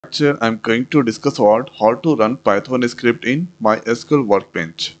lecture, I'm going to discuss about how to run Python script in MySQL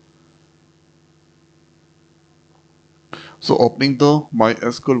workbench. So opening the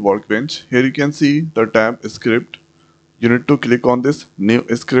MySQL workbench, here you can see the tab script. You need to click on this new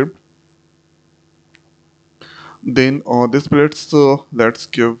script. Then this let's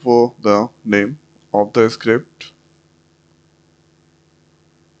give the name of the script.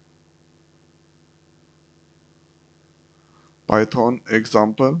 Python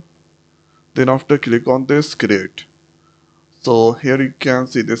example. Then after click on this create. So here you can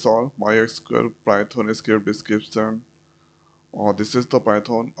see this all MySQL Python script description. This is the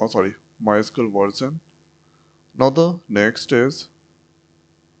MySQL version. Now the next is,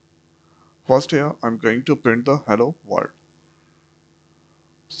 first here I'm going to print the hello world.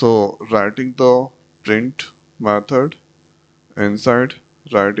 So writing the print method inside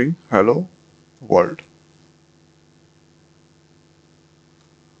writing hello world.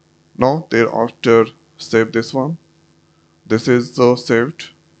 Now thereafter save this one. This is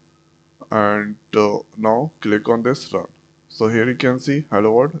saved, and now click on this run. So here you can see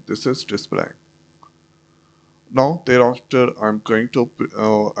hello world, this is displaying. Now thereafter I'm going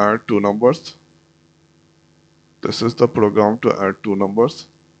to add two numbers. This is the program to add two numbers.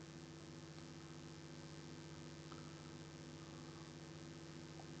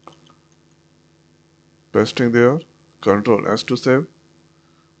 Pasting there, Control S to save,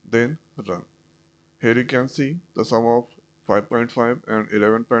 then run. Here you can see the sum of 5.5 and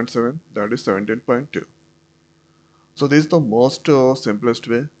 11.7, that is 17.2. So this is the most simplest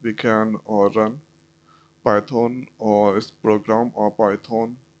way we can run Python or program or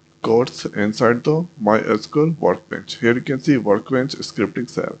Python codes inside the MySQL workbench. Here you can see workbench scripting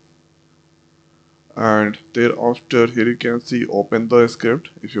cell. And thereafter here you can see open the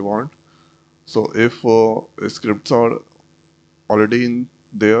script if you want. So if scripts are already in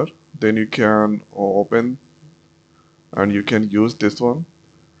there, then you can open and you can use this one.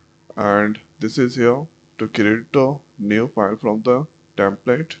 And this is here to create a new file from the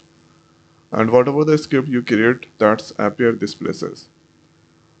template. And whatever the script you create, that's appear these places.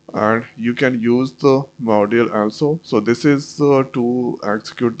 And you can use the module also. So this is to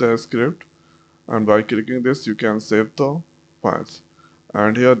execute the script. And by clicking this, you can save the files.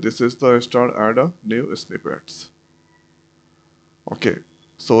 And here this is the start add a new snippets. Okay,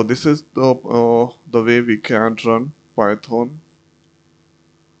 so this is the way we can run Python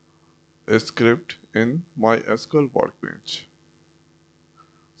script in MySQL workbench.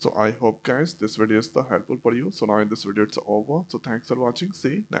 So I hope guys this video is helpful for you. So now in this video it's over. So thanks for watching.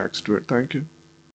 See you next week. Thank you.